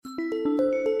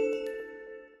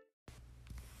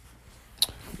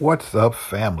What's up,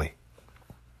 family?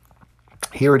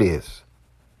 Here it is,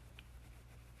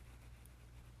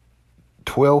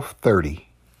 12:30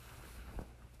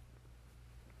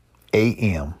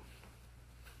 a.m.,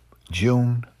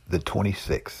 June the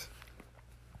 26th.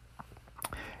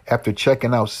 After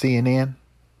checking out CNN,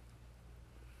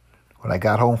 when I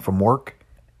got home from work,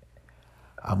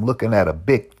 I'm looking at a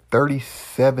big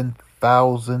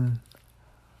 37,000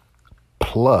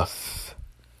 plus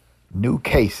new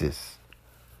cases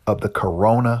of the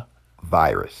coronavirus.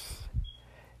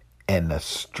 And the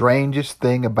strangest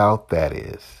thing about that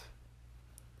is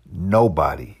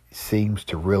nobody seems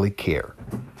to really care.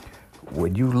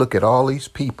 When you look at all these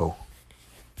people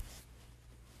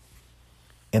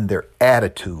and their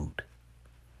attitude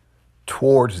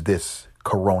towards this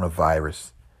coronavirus,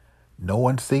 no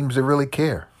one seems to really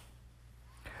care.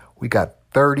 We got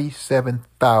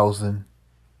 37,000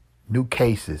 new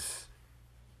cases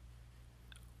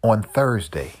on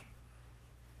Thursday.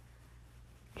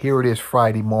 Here it is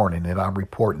Friday morning, and I'm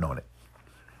reporting on it.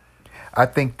 I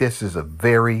think this is a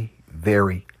very,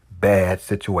 very bad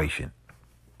situation,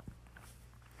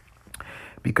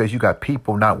 because you got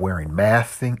people not wearing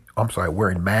masks. They're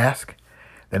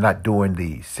not doing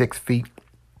the 6 feet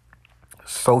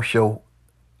social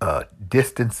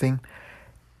distancing.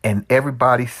 And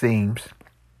everybody seems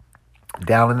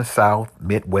down in the South,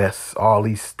 Midwest, all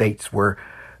these states where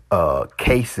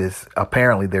cases,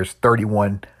 apparently there's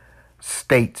 31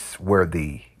 states where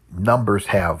the numbers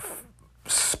have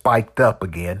spiked up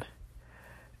again.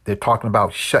 They're talking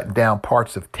about shutting down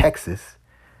parts of Texas.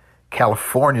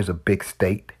 California's a big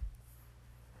state.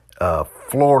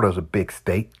 Florida's a big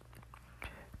state.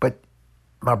 But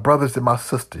my brothers and my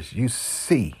sisters, you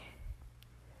see,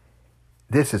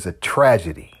 this is a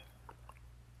tragedy.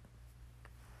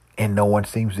 And no one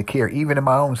seems to care. Even in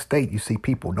my own state, you see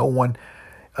people,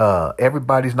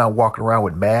 everybody's not walking around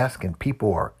with masks, and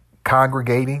people are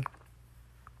congregating.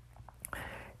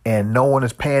 And no one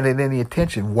is paying it any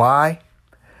attention. Why?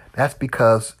 That's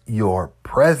because your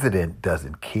president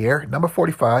doesn't care. Number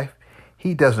 45,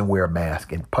 he doesn't wear a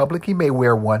mask in public. He may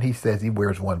wear one. He says he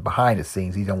wears one behind the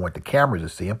scenes. He don't want the cameras to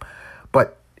see him.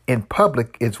 But in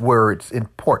public, it's where it's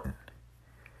important,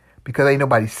 because ain't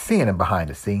nobody seeing him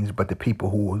behind the scenes but the people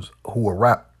who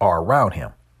are around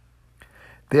him.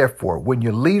 Therefore, when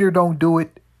your leader don't do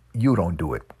it, you don't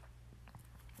do it.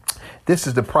 This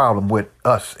is the problem with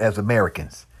us as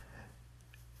Americans.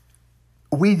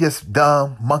 We just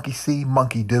dumb, monkey see,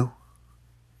 monkey do.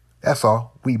 That's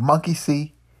all. We monkey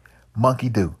see, monkey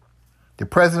do. The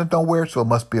president don't wear it, so it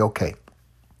must be okay.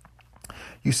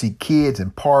 You see kids in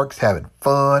parks having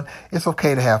fun. It's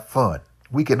okay to have fun.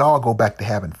 We can all go back to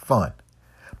having fun.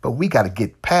 But we got to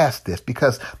get past this,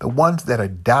 because the ones that are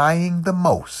dying the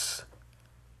most,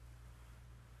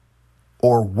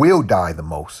 or will die the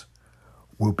most,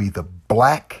 will be the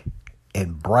black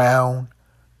and brown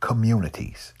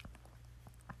communities.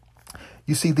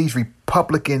 You see, these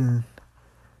Republican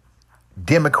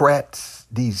Democrats,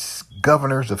 these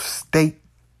governors of state,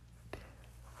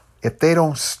 if they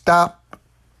don't stop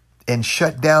and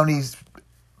shut down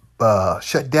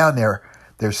their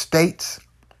states,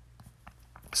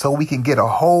 so we can get a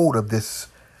hold of this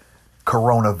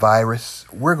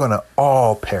coronavirus, we're going to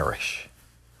all perish,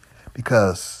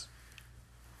 because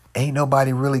ain't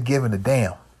nobody really giving a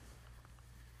damn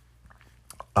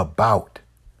about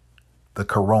the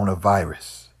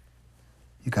coronavirus.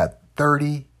 You got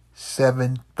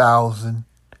 37,000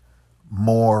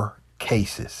 more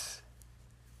cases,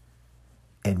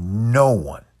 and no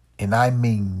one, and I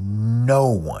mean no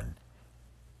one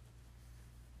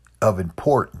of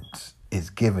importance, is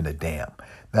giving a damn.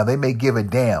 Now, they may give a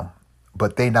damn,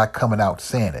 but they not coming out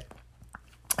saying it.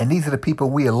 And these are the people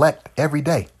we elect every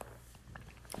day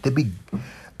to be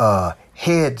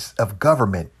heads of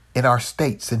government in our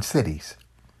states and cities.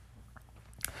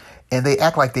 And they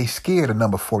act like they scared of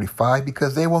number 45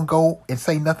 because they won't go and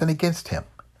say nothing against him.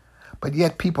 But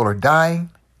yet people are dying.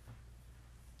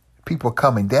 People are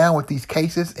coming down with these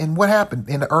cases. And what happened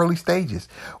in the early stages?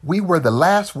 We were the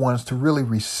last ones to really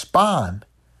respond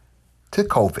to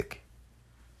COVID.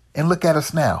 And look at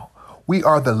us now. We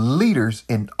are the leaders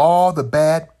in all the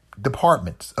bad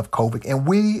departments of COVID, and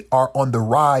we are on the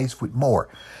rise with more.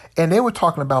 And they were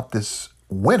talking about this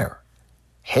winter.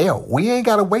 Hell, we ain't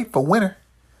got to wait for winter,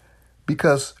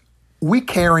 because we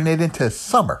carrying it into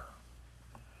summer.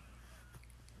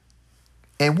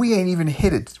 And we ain't even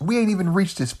hit it. We ain't even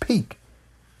reached its peak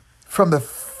from the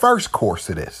first course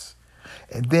of this.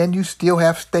 And then you still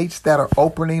have states that are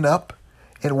opening up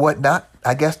and whatnot.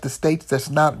 I guess the states that's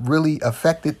not really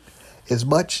affected as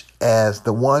much as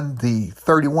the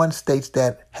 31 states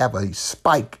that have a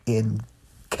spike in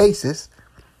cases.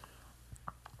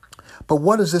 But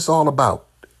what is this all about?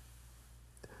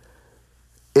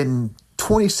 In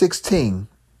 2016,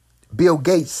 Bill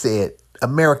Gates said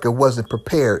America wasn't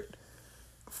prepared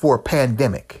for a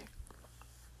pandemic.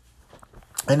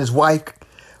 And his wife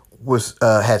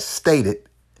had stated,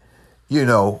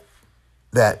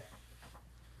 that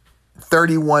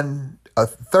 30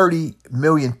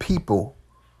 million people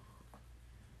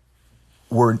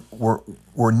were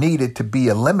needed to be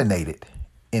eliminated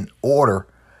in order,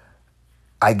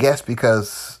 I guess,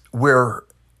 because we're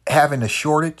having a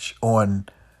shortage on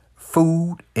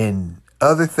food and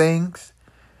other things.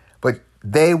 But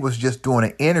they was just doing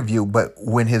an interview. But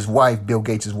when his wife, Bill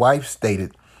Gates' wife,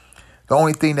 stated the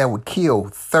only thing that would kill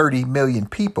 30 million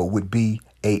people would be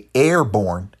a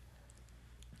airborne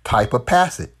type of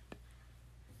passage.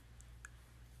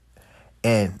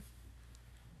 And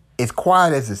as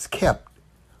quiet as it's kept,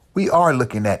 we are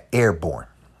looking at airborne.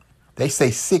 They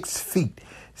say 6 feet.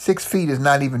 6 feet is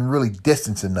not even really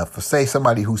distance enough for, say,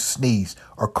 somebody who sneezed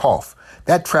or cough.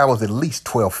 That travels at least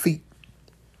 12 feet.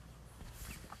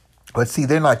 But see,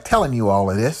 they're not telling you all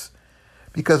of this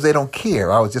because they don't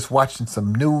care. I was just watching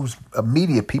some news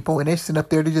media people, and they're sitting up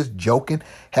there, they're just joking,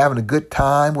 having a good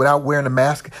time without wearing a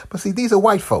mask. But see, these are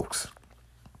white folks.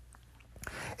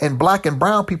 And black and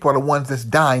brown people are the ones that's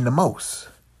dying the most.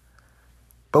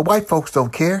 But white folks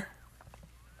don't care.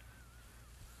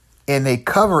 And they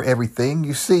cover everything.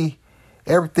 You see,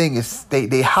 everything is,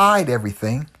 they hide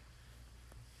everything.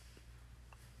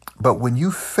 But when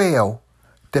you fail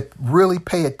to really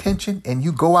pay attention and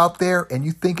you go out there and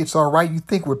you think it's all right, you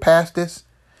think we're past this,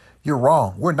 you're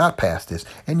wrong. We're not past this.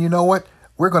 And you know what?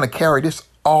 We're going to carry this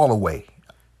all the way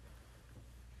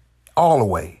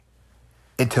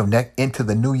into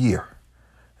the new year.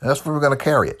 And that's where we're going to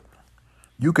carry it.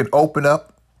 You can open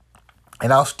up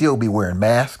and I'll still be wearing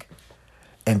masks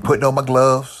and putting on my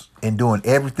gloves and doing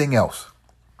everything else.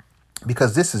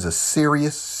 Because this is a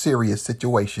serious, serious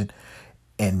situation.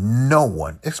 And no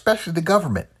one, especially the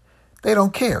government, they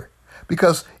don't care.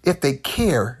 Because if they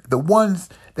care, the ones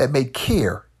that may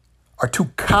care are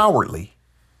too cowardly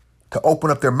to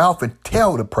open up their mouth and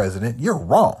tell the president you're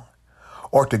wrong,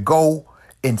 or to go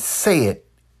and say it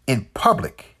in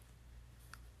public.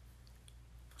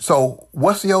 So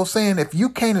what's the old saying? If you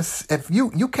can't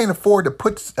afford to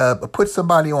put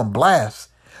somebody on blast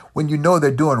when you know they're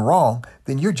doing wrong,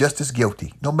 then you're just as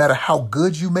guilty. No matter how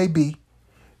good you may be,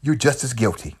 you're just as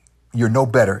guilty. You're no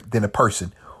better than a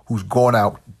person who's going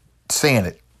out saying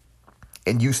it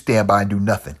and you stand by and do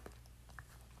nothing.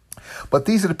 But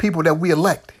these are the people that we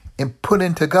elect and put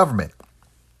into government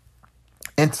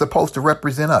and supposed to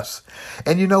represent us.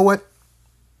 And you know what?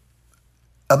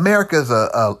 America's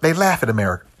they laugh at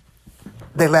America.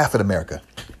 They laugh at America.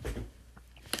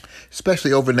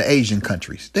 Especially over in the Asian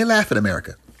countries. They laugh at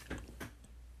America.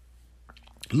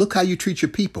 Look how you treat your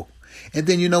people. And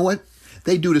then you know what?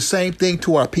 They do the same thing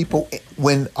to our people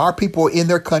when our people are in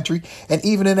their country, and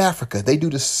even in Africa, they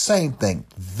do the same thing.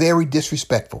 Very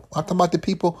disrespectful. I'm talking about the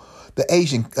people, the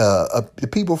Asian, the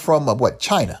people from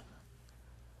China.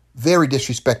 Very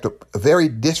disrespectful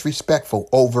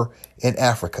over in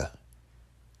Africa.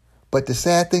 But the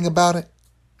sad thing about it,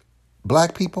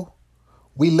 black people,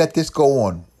 we let this go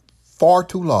on far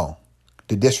too long,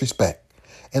 the disrespect.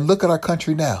 And look at our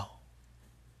country now.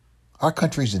 Our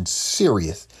country's in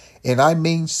serious, and I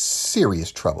mean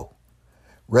serious trouble.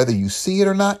 Whether you see it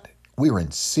or not, we're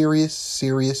in serious,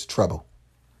 serious trouble.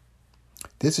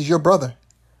 This is your brother.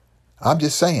 I'm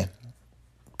just saying.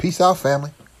 Peace out, family.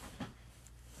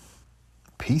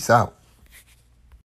 Peace out.